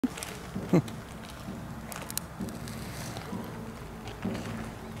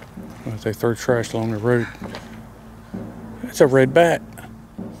They throw trash along the road. It's a red bat.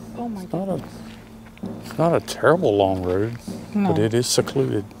 Oh my God. It's not a terrible long road, No. but it is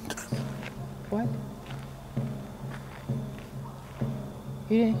secluded. What?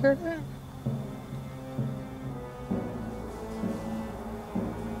 You didn't hear that?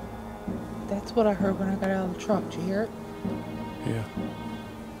 That's what I heard when I got out of the truck. Did you hear it? Yeah.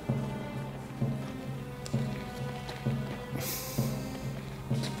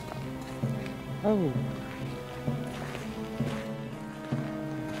 Oh.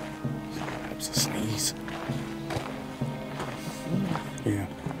 That's a sneeze. Yeah.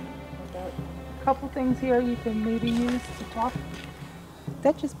 A couple things here you can maybe use to talk.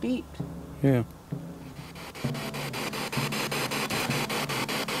 That just beeped. Yeah.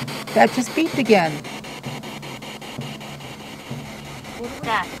 That just beeped again. What's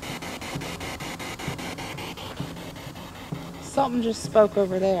that? Something just spoke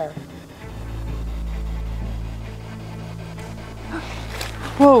over there.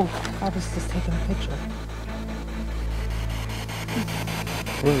 Whoa! I was just taking a picture.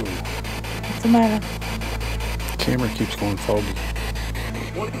 Whoa. What's the matter? Camera keeps going foggy.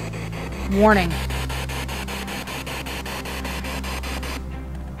 Warning.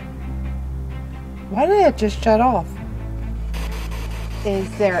 Why did it just shut off? Is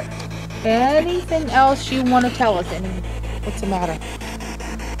there anything else you want to tell us? What's the matter?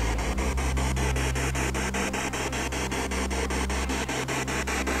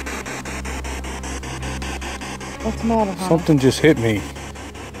 What's the matter, huh? Something just hit me.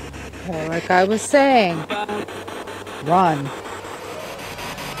 Okay, like I was saying, run.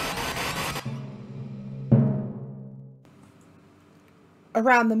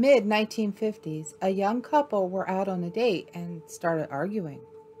 Around the mid-1950s, a young couple were out on a date and started arguing.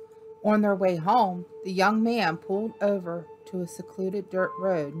 On their way home, the young man pulled over to a secluded dirt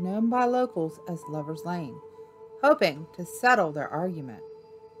road known by locals as Lover's Lane, hoping to settle their argument.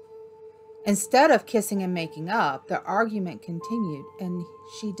 Instead of kissing and making up, the argument continued, and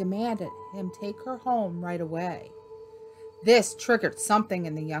she demanded him take her home right away. This triggered something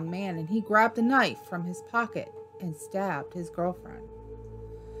in the young man, and he grabbed a knife from his pocket and stabbed his girlfriend.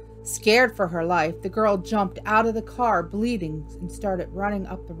 Scared for her life, the girl jumped out of the car bleeding and started running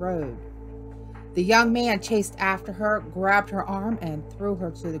up the road. The young man chased after her, grabbed her arm, and threw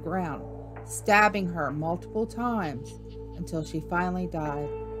her to the ground, stabbing her multiple times until she finally died.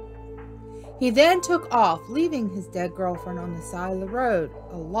 He then took off, leaving his dead girlfriend on the side of the road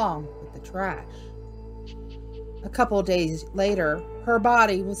along with the trash. A couple days later, her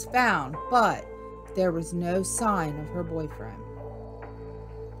body was found, but there was no sign of her boyfriend.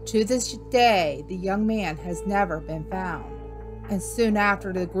 To this day, the young man has never been found, and soon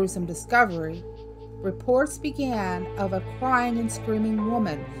after the gruesome discovery, reports began of a crying and screaming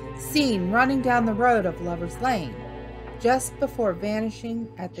woman seen running down the road of Lover's Lane, just before vanishing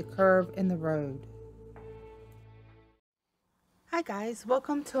at the curve in the road. Hi guys,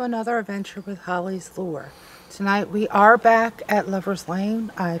 welcome to another adventure with Holly's Lure. Tonight we are back at Lover's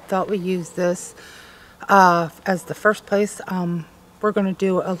Lane. I thought we used this as the first place. We're going to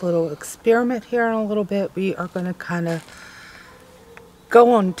do a little experiment here in a little bit. We are going to kind of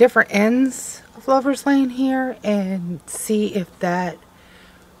go on different ends of Lover's Lane here and see if that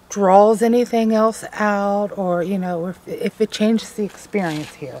draws anything else out, or you know, if it changes the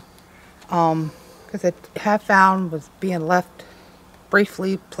experience here, because I have found with being left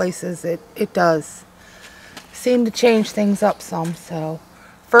briefly places, it does seem to change things up some. So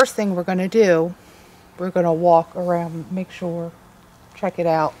first thing we're going to do, we're going to walk around, make sure, check it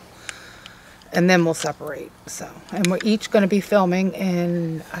out, and then we'll separate. So, and we're each going to be filming,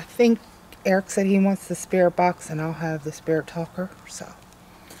 and I think Eric said he wants the spirit box and I'll have the spirit talker. So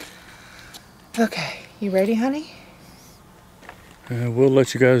okay, you ready, honey? We'll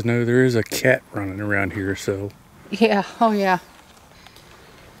let you guys know there is a cat running around here, so. Yeah, oh yeah.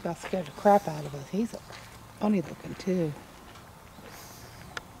 About scared the crap out of us. He's funny looking too.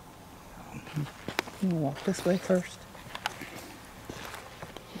 You wanna walk this way first?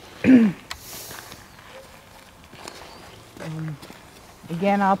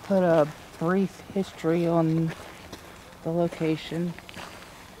 Again, I'll put a brief history on the location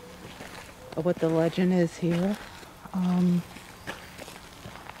of what the legend is here. And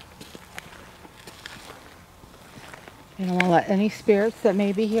I want to let any spirits that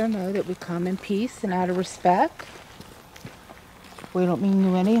may be here know that we come in peace and out of respect. We don't mean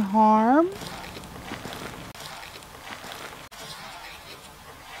you any harm.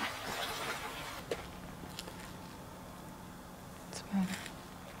 What's the matter?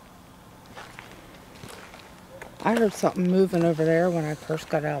 I heard something moving over there when I first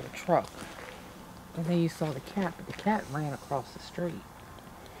got out of the truck. And then you saw the cat, but the cat ran across the street.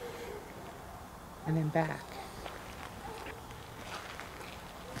 And then back.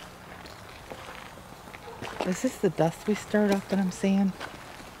 Is this the dust we stirred up that I'm seeing?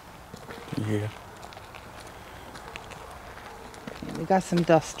 Yeah. Yeah, we got some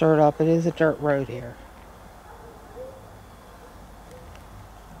dust stirred up. It is a dirt road here.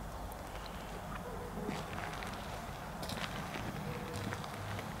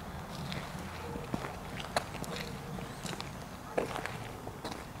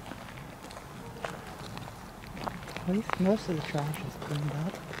 At least most of the trash is cleaned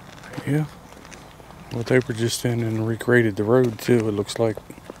up. Yeah. Well, they were just in and recreated the road too, it looks like.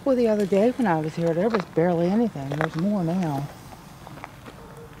 Well, the other day when I was here, there was barely anything. There's more now.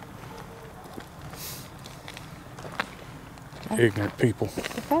 Ignorant people.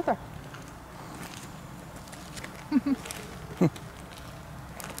 It's a feather.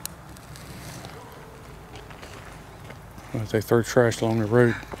 Well, they throw trash along the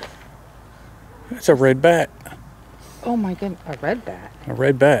road. That's a red bat. Oh my goodness, a red bat. A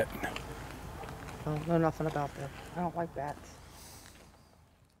red bat. I don't know nothing about that. I don't like bats.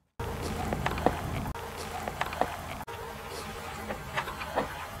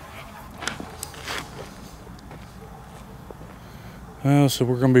 Well, so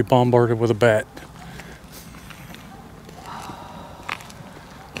we're going to be bombarded with a bat.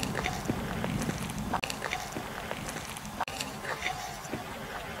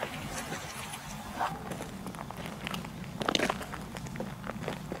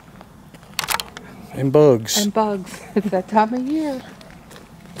 And bugs. And bugs. It's that time of year.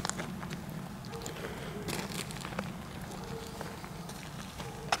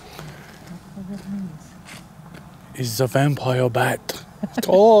 It's a vampire bat.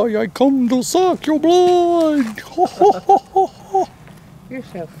 Oh, I come to suck your blood. You're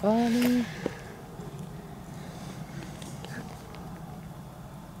so funny.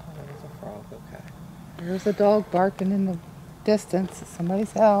 Oh, there's a frog, okay. There's a dog barking in the distance at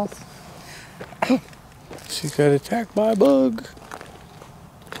somebody's house. She got attacked by a bug.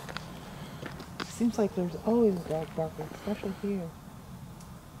 Seems like there's always a dog barking, especially here.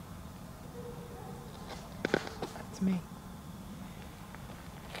 That's me.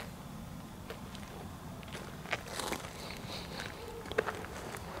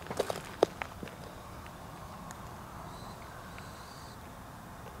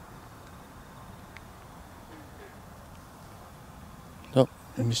 Oh,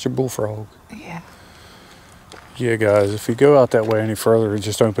 Mr. Bullfrog. Yeah. Yeah, guys, if you go out that way any further, it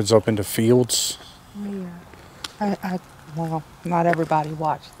just opens up into fields. Yeah. Well, not everybody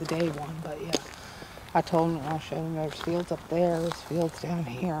watched the day one, but yeah. I told him, I showed him there's fields up there, there's fields down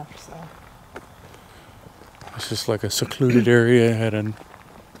here, so. It's just like a secluded area, had a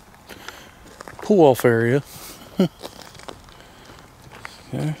pull-off area.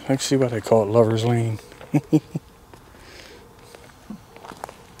 Yeah, I can see why they call it Lover's Lane. It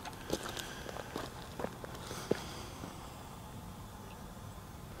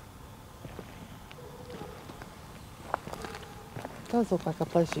does look like a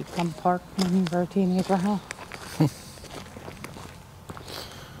place you'd come park when you were a teenager, huh?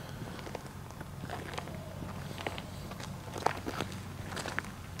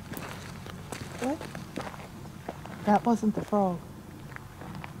 What? That wasn't the frog.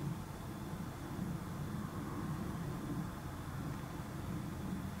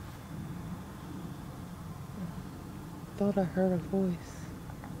 Thought I heard a voice.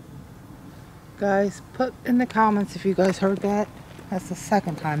 Guys, put in the comments if you guys heard that. That's the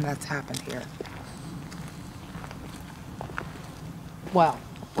second time that's happened here. Well,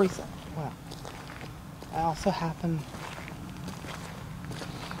 recent. Well, it also happened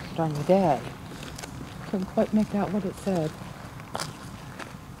during the day. Couldn't quite make out what it said.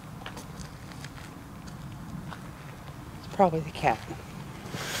 It's probably the cat.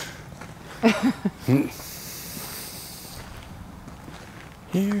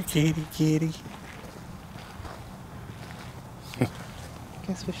 Here, kitty, kitty.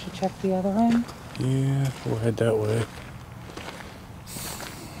 Guess we should check the other end. Yeah, we'll head that way.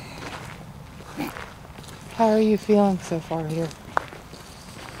 How are you feeling so far here?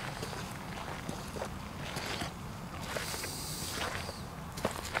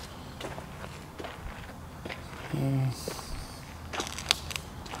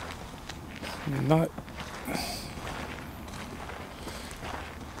 Not.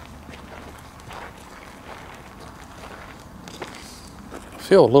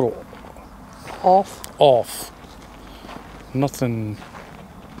 I feel a little Off? off. Nothing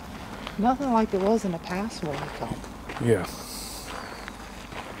Nothing like it was in the past when we come. Yeah.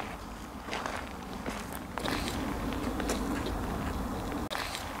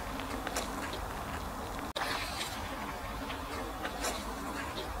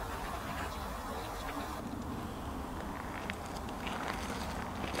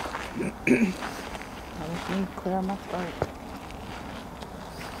 I just need to clear my throat.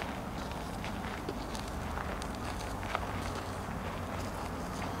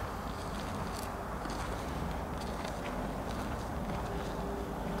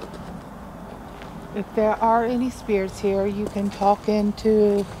 If there are any spirits here, you can talk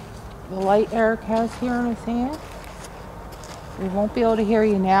into the light Eric has here in his hand. We won't be able to hear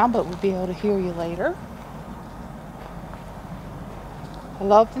you now, but we'll be able to hear you later. I'd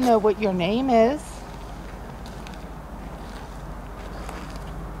love to know what your name is.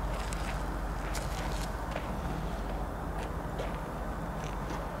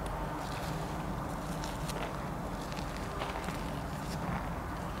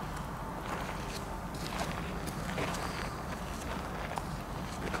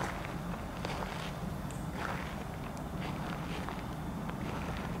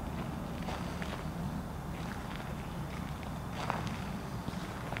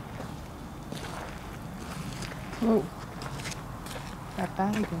 Oh, got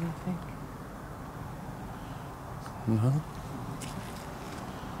that again, I think. No.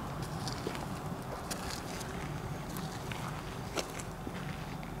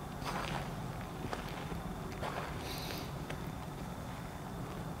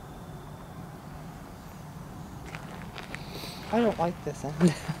 I don't like this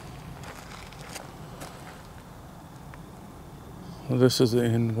end. Well, this is the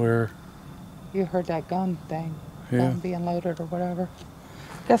end where. You heard that gun thing. Yeah. Gun being loaded or whatever.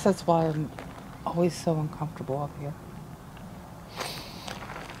 Guess that's why I'm always so uncomfortable up here.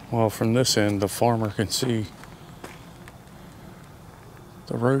 Well, from this end, the farmer can see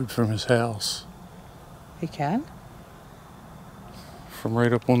the road from his house. He can? From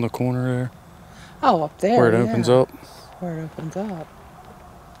right up on the corner there. Oh, up there. Where it opens up. Where it opens up.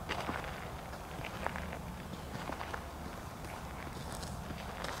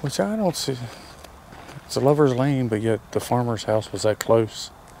 Which I don't see. It's a lover's lane, but yet the farmer's house was that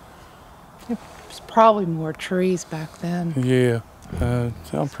close. There's probably more trees back then. Yeah.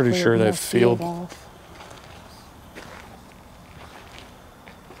 I'm pretty sure that field. Off.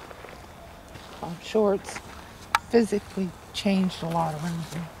 I'm sure it's physically changed a lot around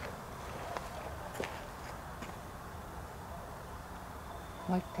here.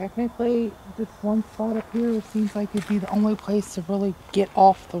 Like technically, this one spot up here, it seems like it'd be the only place to really get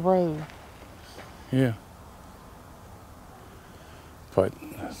off the road. Yeah. But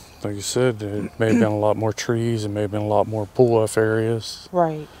like you said, it may have been a lot more trees. It may have been a lot more pull-off areas.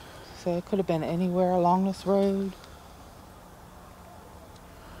 Right. So it could have been anywhere along this road.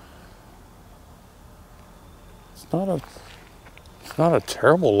 It's not a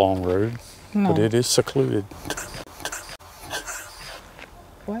terrible long road, No. but it is secluded.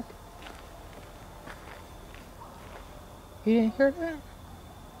 What? You didn't hear that?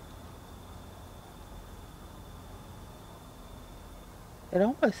 It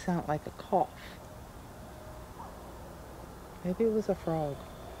almost sounded like a cough. Maybe it was a frog.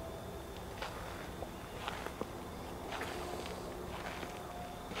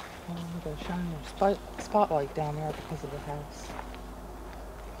 I'm going to shine your spotlight down there because of the house.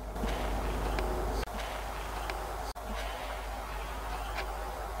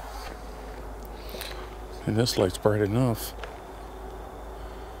 And this light's bright enough.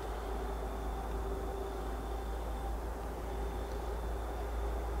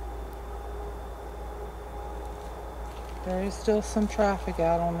 There is still some traffic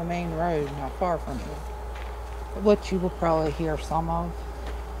out on the main road, not far from here. What you will probably hear some of.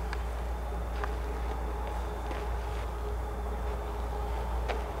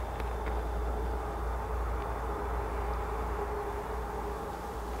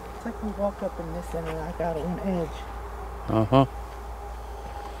 It's like we walked up in this end and I got on edge. Uh-huh.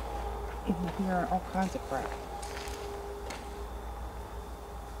 You can hear all kinds of crap.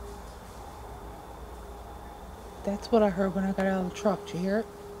 That's what I heard when I got out of the truck. Did you hear it?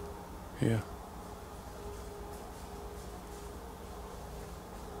 Yeah.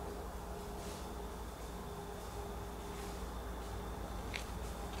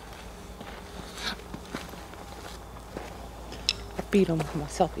 I beat him with my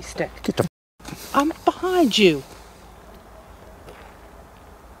selfie stick. Get the. I'm behind you.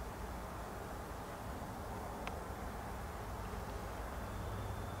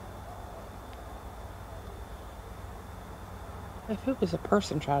 If If it was a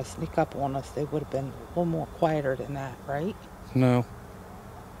person trying to sneak up on us, they would have been a little more quieter than that, right? No.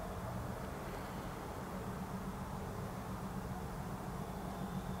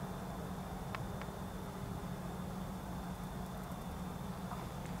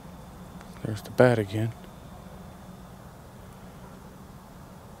 There's the bat again.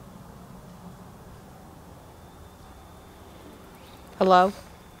 Hello?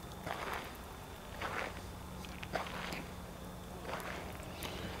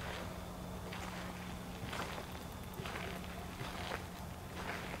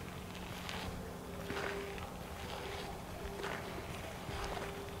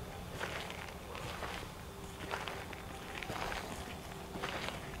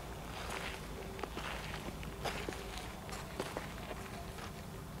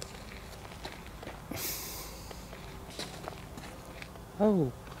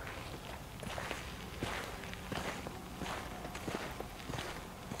 Oh.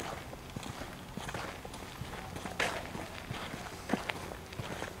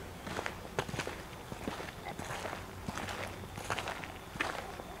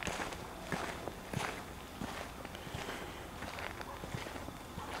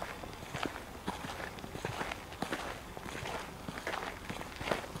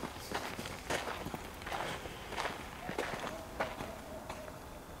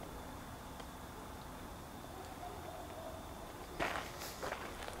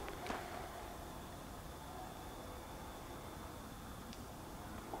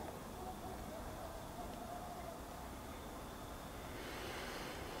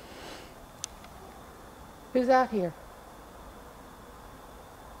 Who's out here?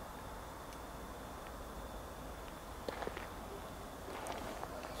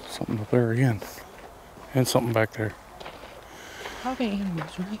 Something up there again. And something back there. How many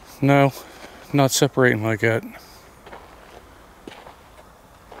animals, right? No, not separating like that.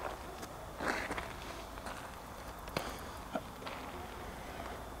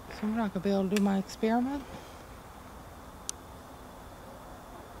 So I'm not going to be able to do my experiment?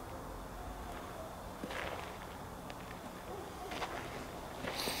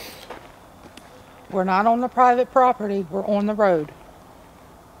 We're not on the private property. We're on the road.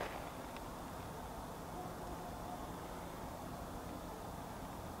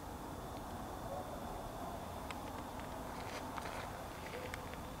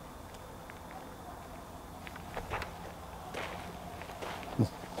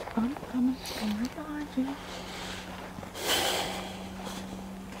 I'm coming right behind you.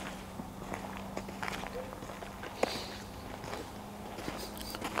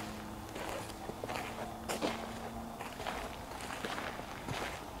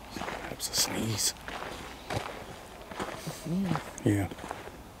 That's a sneeze. A sneeze. Yeah.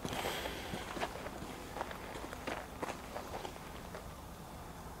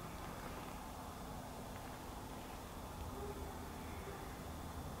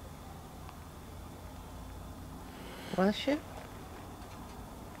 Bless you.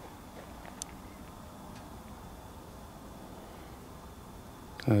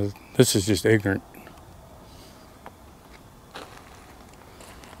 This is just ignorant.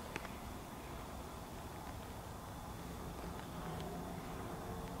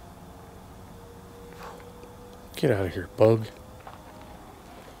 Get out of here, bug.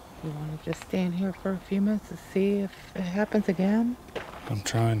 You want to just stand here for a few minutes to see if it happens again? I'm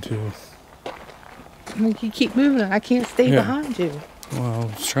trying to. I mean, you keep moving. I can't stay behind you. Well, I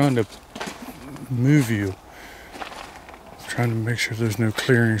was trying to move you. Trying to make sure there's no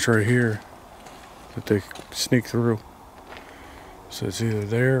clearings right here that they sneak through. So it's either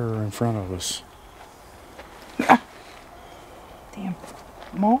there or in front of us. Damn.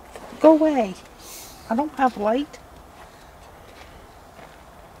 Moth, go away. I don't have light.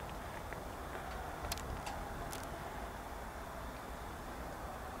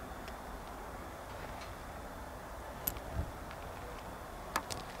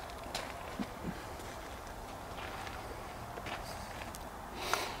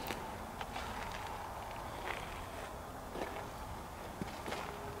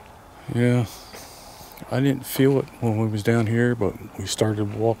 Yeah, I didn't feel it when we was down here, but we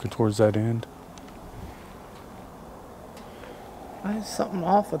started walking towards that end. There's something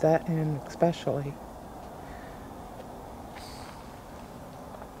off with that end, especially.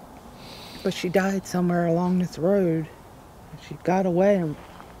 But she died somewhere along this road. She got away and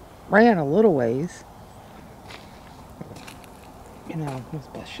ran a little ways. You know, as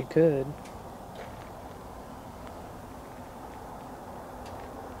best she could.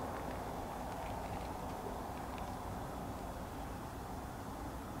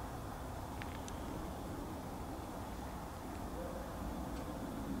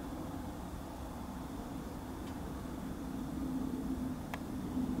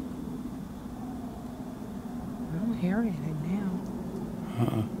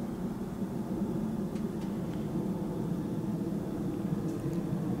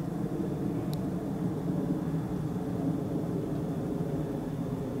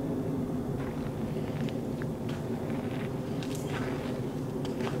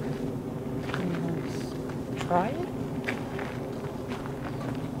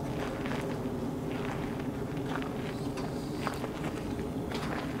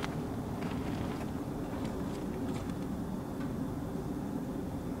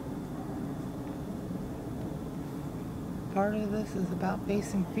 part of this is about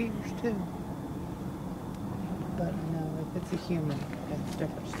facing fears too. But no, if it's a human, that's a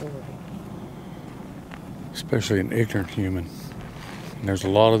different story. Especially an ignorant human. And there's a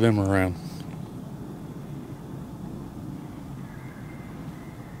lot of them around.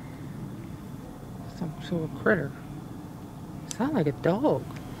 Some sort of critter. Sound like a dog.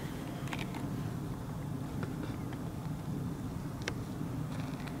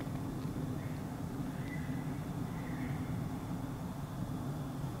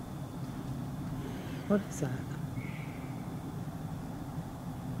 What is that?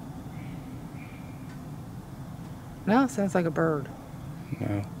 Now it sounds like a bird.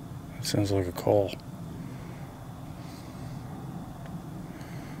 No, it sounds like a call.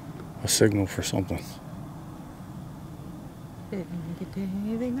 A signal for something. Didn't even get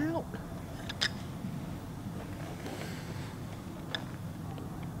anything out.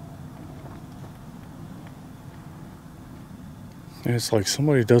 And it's like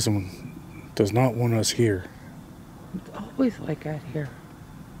somebody does not want us here. It's always like that here.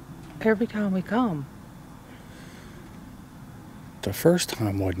 Every time we come. The first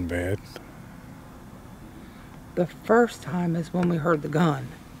time wasn't bad. The first time is when we heard the gun.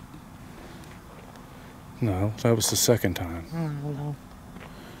 No, that was the second time. I don't know.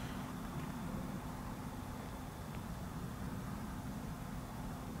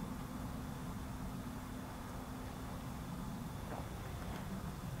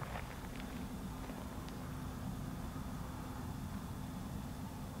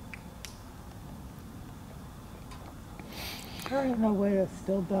 There ain't no way it's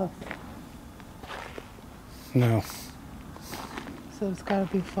still dust. No. So it's gotta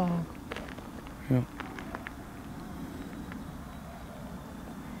be fog. Yeah.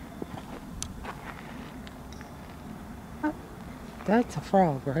 That's a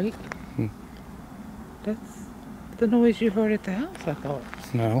frog, right? Hmm. That's the noise you heard at the house, I thought.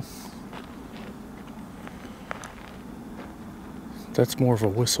 No. That's more of a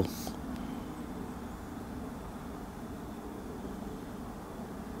whistle.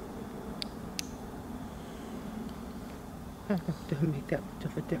 I don't know if it doesn't make that much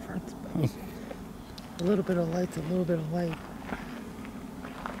of a difference, but a little bit of light's a little bit of light.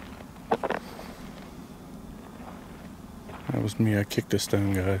 That was me. I kicked the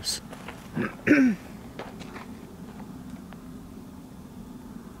stone, guys. Well,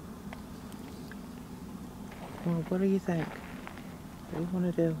 what do you think? What do you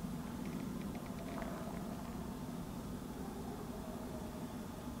want to do?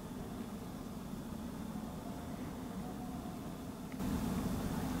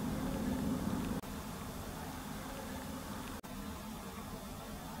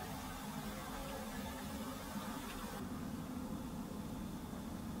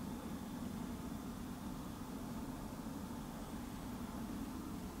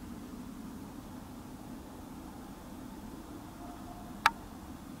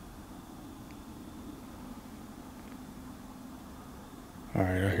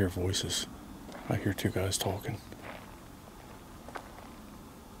 Alright, I hear voices. I hear two guys talking.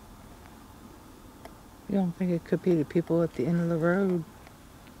 You don't think it could be the people at the end of the road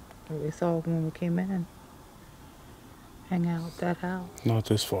that we saw when we came in? Hang out at that house? Not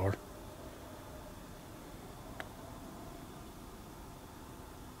this far.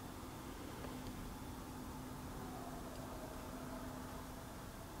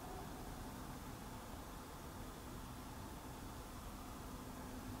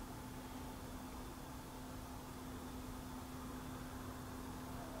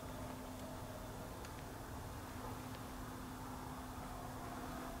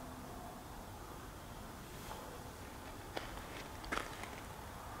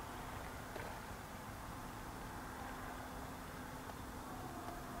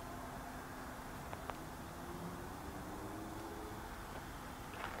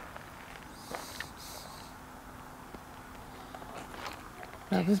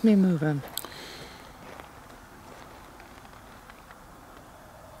 That was me moving.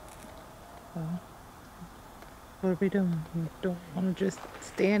 Well, what are we doing? We don't want to just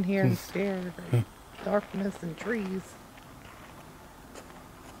stand here and stare at darkness and trees.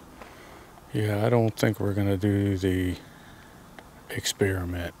 Yeah, I don't think we're gonna do the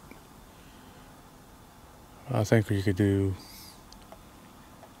experiment. I think you could do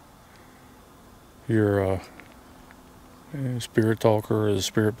your spirit talker or the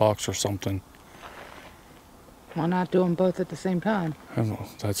spirit box or something. Why not do them both at the same time?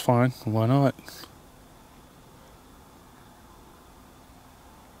 That's fine. Why not?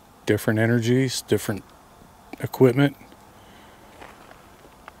 Different energies, different equipment.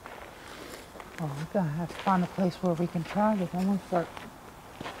 Oh, we're gonna have to find a place where we can try this. I want to start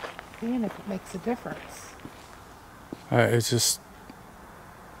seeing if it makes a difference. It's just...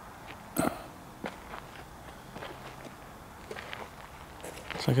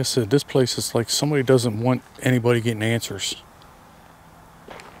 Like I said, this place is like somebody doesn't want anybody getting answers.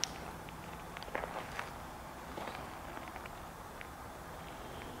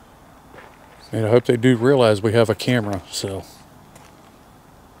 And I hope they do realize we have a camera, so.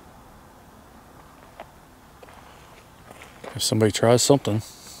 If somebody tries something.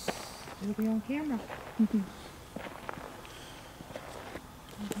 It'll be on camera.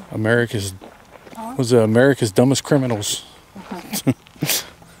 America's dumbest criminals.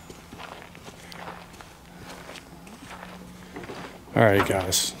 All right,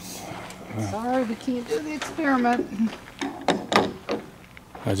 guys. Sorry, we can't do the experiment.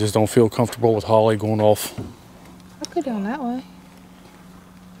 I just don't feel comfortable with Holly going off. I could go that way.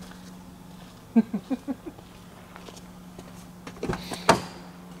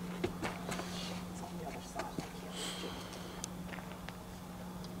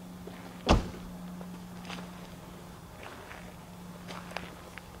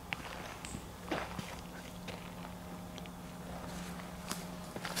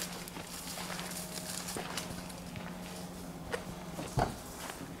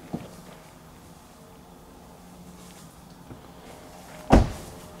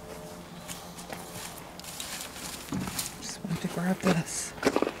 To grab this.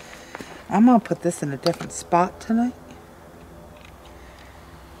 I'm gonna put this in a different spot tonight.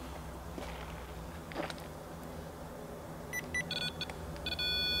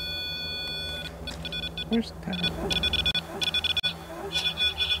 Where's the power button? So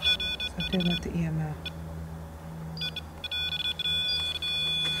I'm doing with the EMF.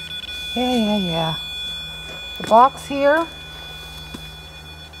 Yeah. The box here.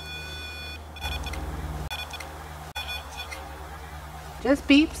 Just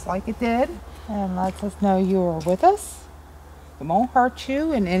beeps like it did and lets us know you are with us. It won't hurt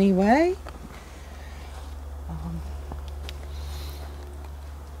you in any way. I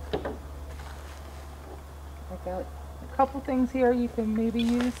got a couple things here you can maybe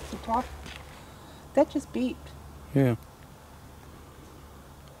use to talk. That just beeped. Yeah.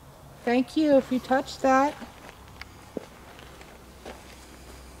 Thank you if you touched that.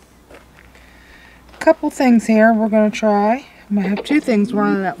 Couple things here we're going to try. I'm going to have two things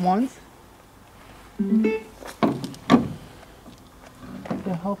running at once to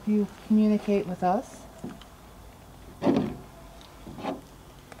help you communicate with us.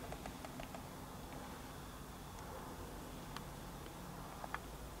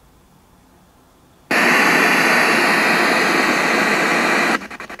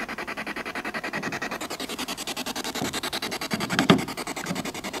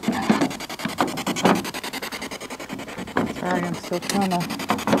 Sorry, I'm still trying to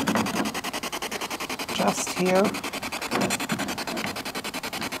adjust here.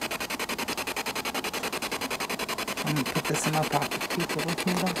 I'm going to put this in my pocket to keep it with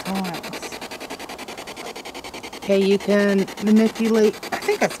me at all times. Okay, you can manipulate. I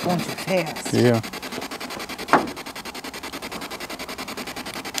think that's going too fast. Yeah.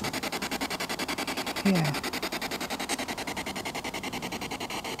 Yeah.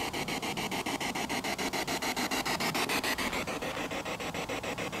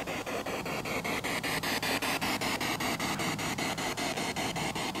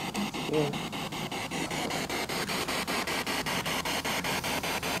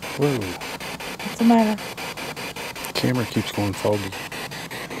 Whoa. What's the matter? Camera keeps going foggy.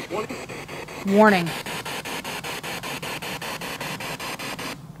 Warning.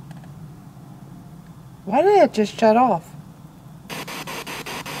 Why did it just shut off?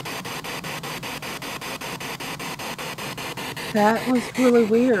 That was really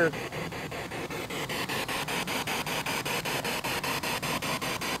weird.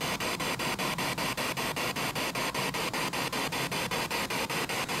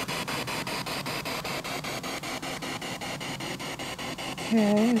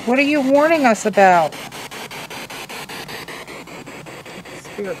 Okay, what are you warning us about?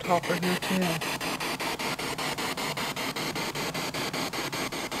 Spirit talker here too.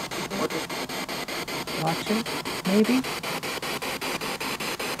 Watch it, maybe.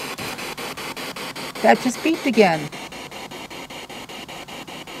 That just beeped again.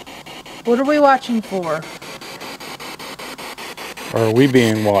 What are we watching for? Or are we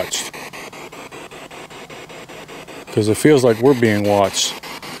being watched? Because it feels like we're being watched.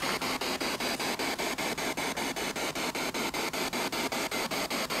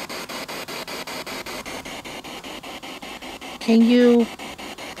 Can you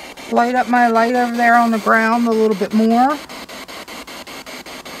light up my light over there on the ground a little bit more.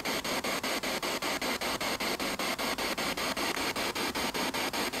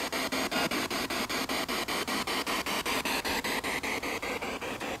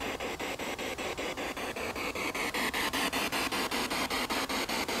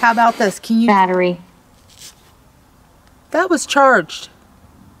 How about this? Can you... Battery. That was charged.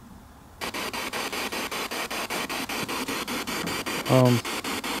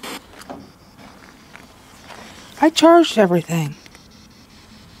 I charged everything.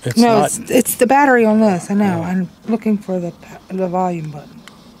 It's the battery on this. I know. I'm looking for the volume button.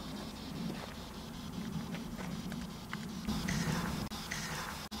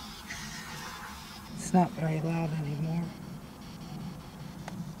 It's not very loud anymore.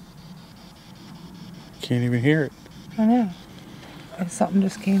 Can't even hear it. I know. And something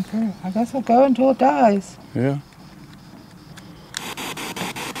just came through. I guess I'll go until it dies. Yeah.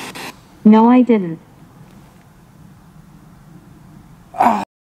 No, I didn't. Oh,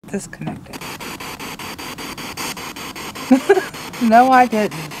 disconnected. No, I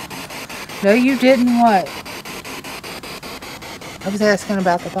didn't. No, you didn't what? I was asking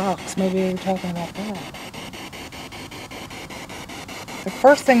about the box. Maybe you were talking about that. The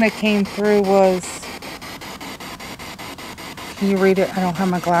first thing that came through was... Can you read it? I don't have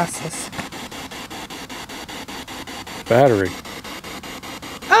my glasses. Battery.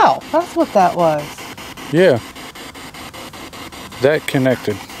 Oh, that's what that was. Yeah. That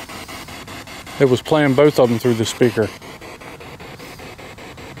connected. It was playing both of them through the speaker.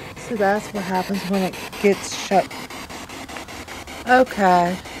 So that's what happens when it gets shut.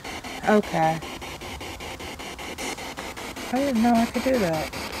 Okay. Okay. I didn't know I could do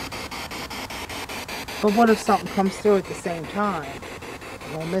that. But what if something comes through at the same time?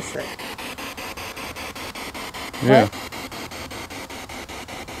 We'll miss it. Yeah. What?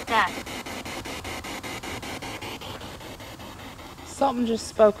 Dad. Something just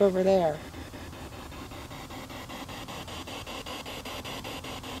spoke over there.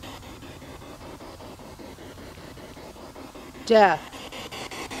 Death.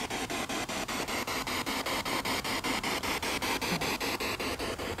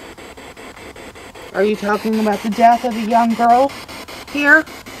 Are you talking about the death of a young girl here?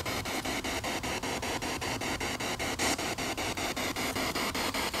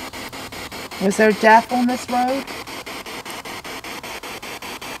 Was there death on this road?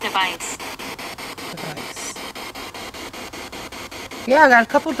 Device. Device. Yeah, I got a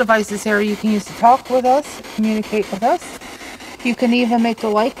couple devices here you can use to talk with us, communicate with us. You can even make the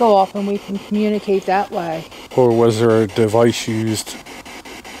light go off and we can communicate that way. Or was there a device used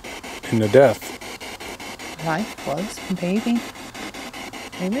in the death? Life was, maybe.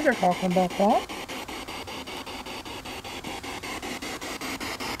 Maybe they're talking about that.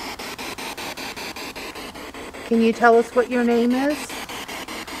 Can you tell us what your name is?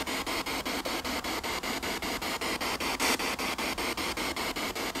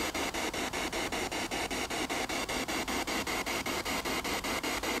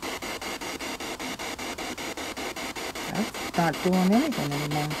 That's not doing anything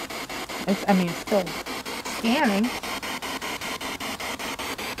anymore. It's still scanning.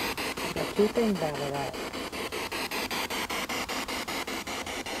 I got two things out of that.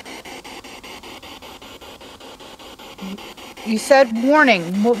 You said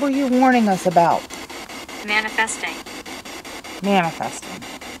warning. What were you warning us about? Manifesting. Manifesting.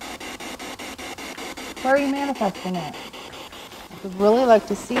 Where are you manifesting at? I would really like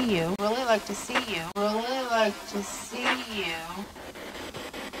to see you. Really like to see you. Really like to see you.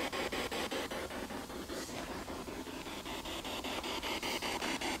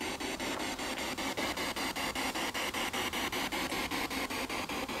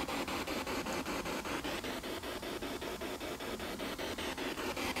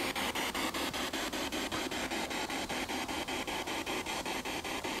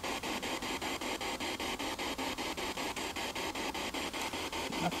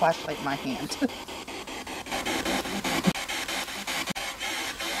 My flashlight in my hand.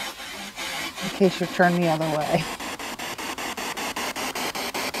 In case you're turned the other way.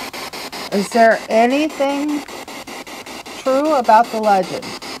 Is there anything true about the legend?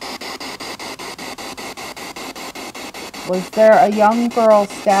 Was there a young girl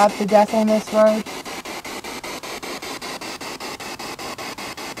stabbed to death on this road?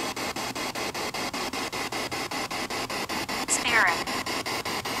 Spirit.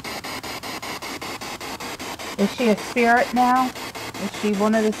 Is she a spirit now? Is she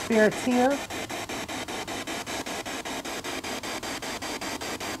one of the spirits here?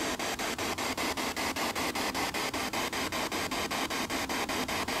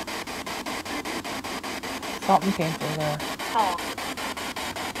 Something came through there. Cold.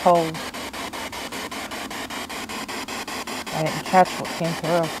 Cold. I didn't catch what came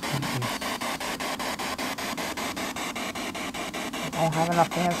through. I don't have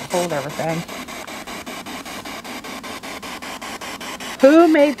enough hands to hold everything. Who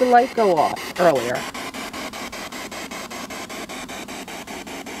made the light go off earlier?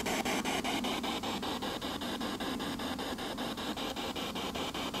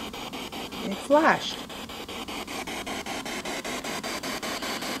 It flashed.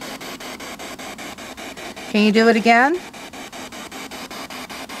 Can you do it again?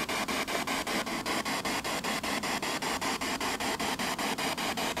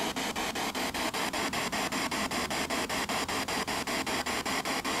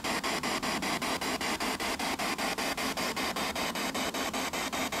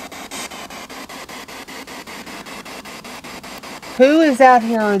 Who is out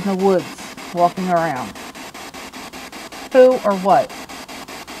here in the woods walking around? Who or what?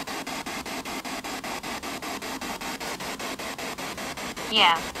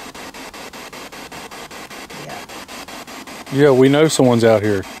 Yeah. Yeah. Yeah, we know someone's out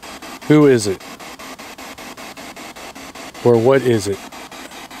here. Who is it? Or what is it?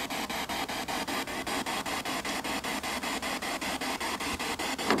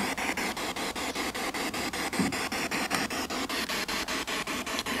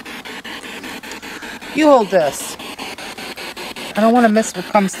 You hold this. I don't want to miss what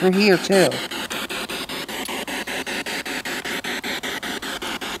comes through here, too.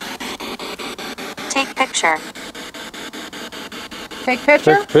 Take picture. Take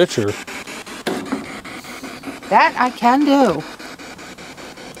picture? Take a picture. That I can do.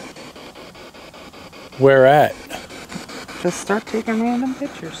 Where at? Just start taking random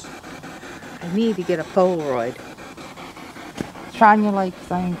pictures. I need to get a Polaroid. Shine your light,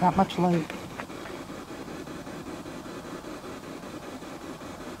 'cause I ain't got much light.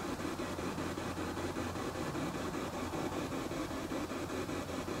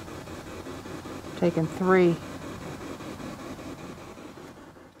 Taking 3.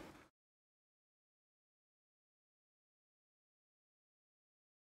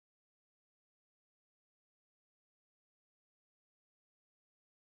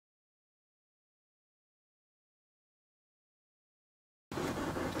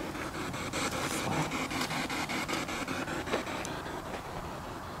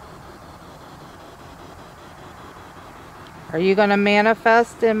 Are you going to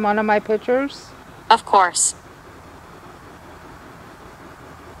manifest in one of my pictures? Of course.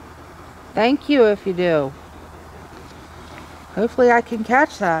 Thank you if you do. Hopefully I can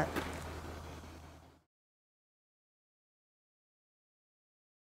catch that.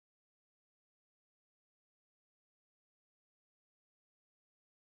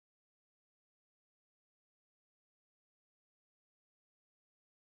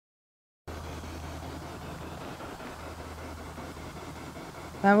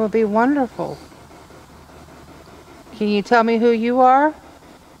 That would be wonderful. Can you tell me who you are?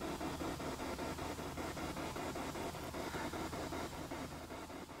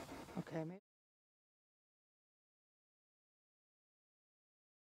 Okay.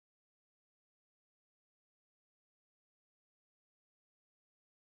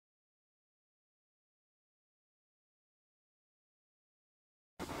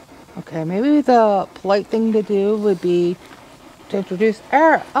 Okay, maybe the polite thing to do would be to introduce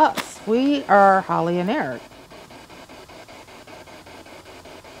us. We are Holly and Eric.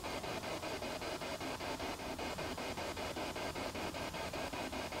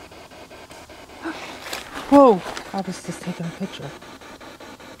 Whoa, I was just taking a picture.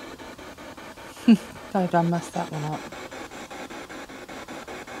 I messed that one up.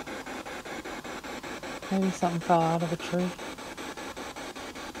 Maybe something fell out of a tree.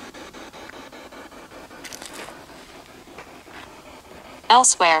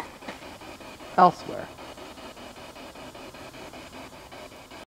 Elsewhere. Elsewhere.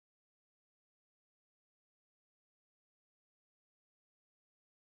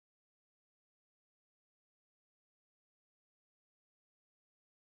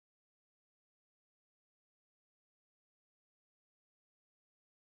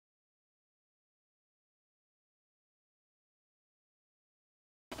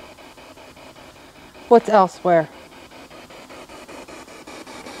 What's elsewhere?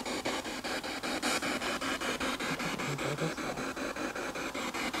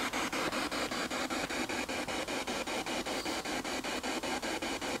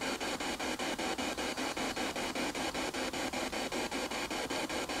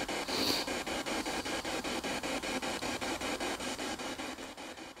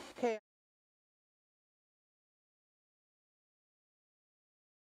 Okay.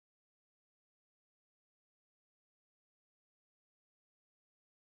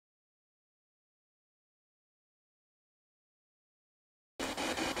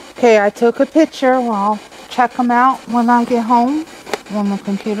 Okay, I took a picture. Well, I'll check them out when I get home on the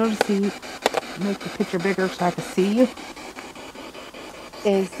computer to see, make the picture bigger so I can see you.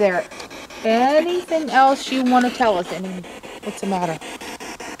 Is there anything else you want to tell us? What's the matter?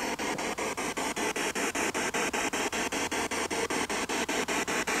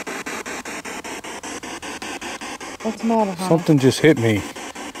 What's the matter, honey? Something just hit me.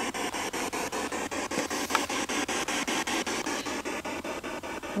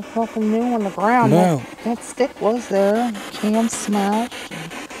 There's nothing new on the ground. No. That stick was there. Can smashed.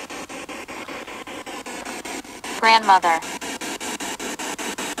 Grandmother.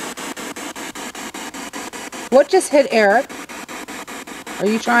 What just hit Eric? Are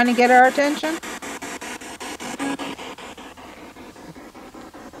you trying to get our attention?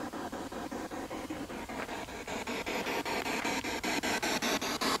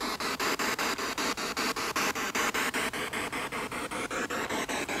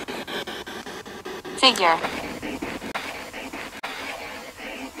 Figure.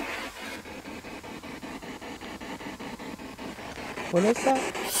 What is that?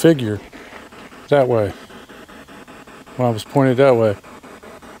 Figure. That way. Well, I was pointed that way.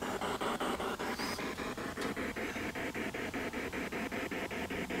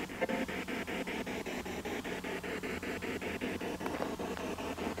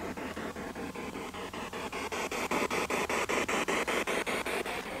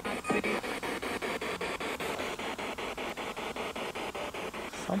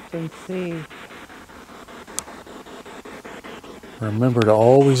 Something see. Remember to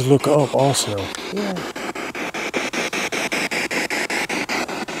always look up also. Yeah.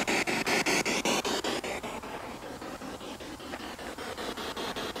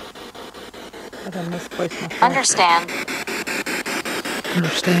 I done misplaced my phone. Understand.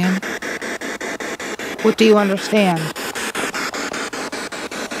 Understand? What do you understand?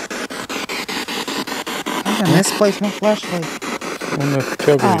 I done misplaced my flashlight. On the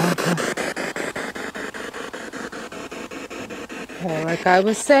tailgate. Oh, okay. Okay, like I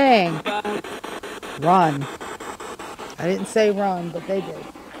was saying, run. I didn't say run, but they did.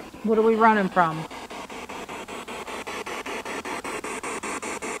 What are we running from?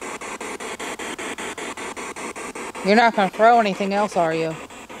 You're not going to throw anything else, are you?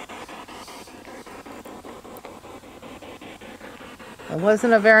 It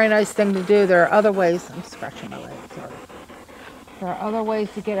wasn't a very nice thing to do. There are other ways. I'm scratching my leg, sorry. There are other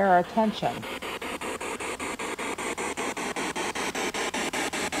ways to get our attention.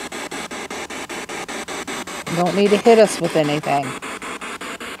 You don't need to hit us with anything.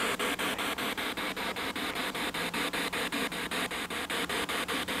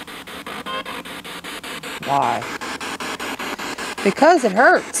 Why? Because it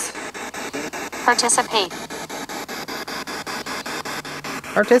hurts. Participate.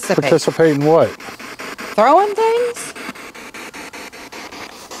 Participate. Participate in what? Throwing things?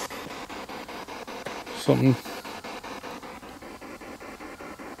 Something.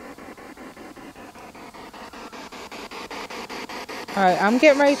 Alright, I'm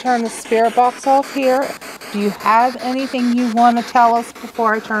getting ready to turn the spirit box off here. Do you have anything you want to tell us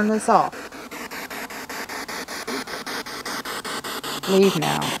before I turn this off? Leave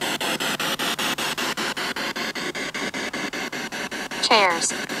now.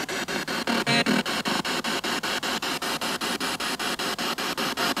 Chairs.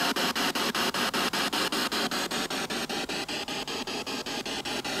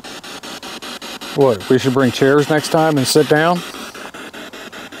 What? We should bring chairs next time and sit down?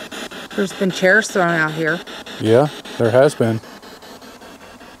 There's been chairs thrown out here. Yeah, there has been.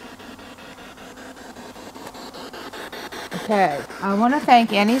 Okay, I want to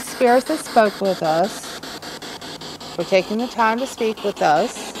thank any spirits that spoke with us for taking the time to speak with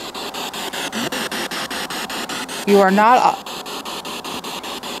us. You are not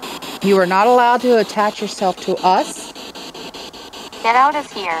allowed to attach yourself to us, Get out of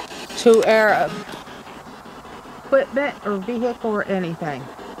here. to our equipment or vehicle or anything.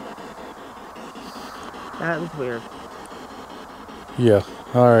 That was weird. Yeah.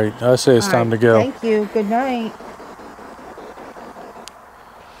 All right. I say it's time to go. Thank you. Good night.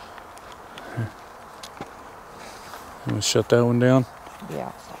 I'm gonna shut that one down. Yeah,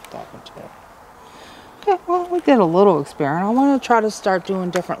 I'll stop that one too. Okay, well, we did a little experiment. I want to try to start doing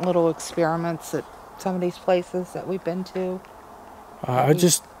different little experiments at some of these places that we've been to. I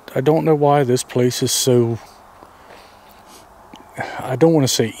don't know why this place is so. I don't want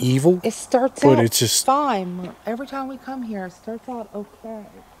to say evil. It starts But out it's just- fine. Every time we come here, it starts out okay.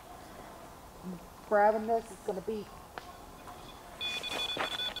 Grabbing this is going to be...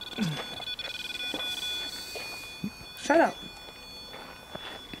 Shut up.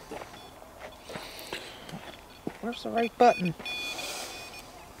 Where's the right button?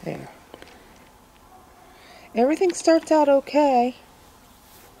 There. Everything starts out okay.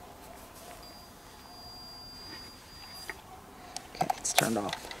 Okay, it's turned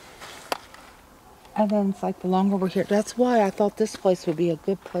off. And then it's like the longer we're here, that's why I thought this place would be a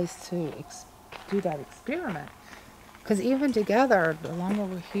good place to do that experiment. Because even together, the longer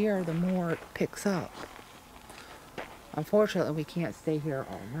we're here, the more it picks up. Unfortunately, we can't stay here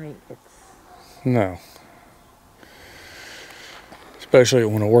all night. No. Especially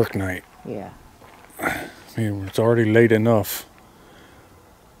on a work night. Yeah. I mean, it's already late enough.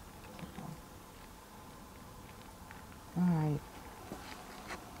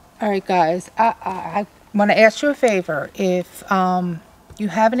 All right, guys. I want to ask you a favor. If you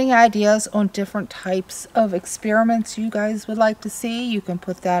have any ideas on different types of experiments you guys would like to see, you can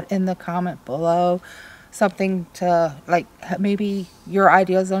put that in the comment below. Something to, like, maybe your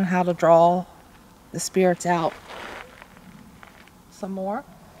ideas on how to draw the spirits out some more.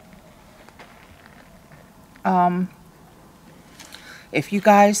 If you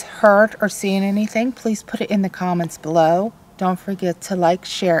guys heard or seen anything, please put it in the comments below. Don't forget to like,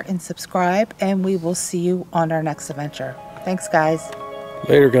 share, and subscribe, and we will see you on our next adventure. Thanks, guys.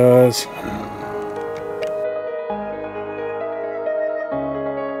 Later, guys.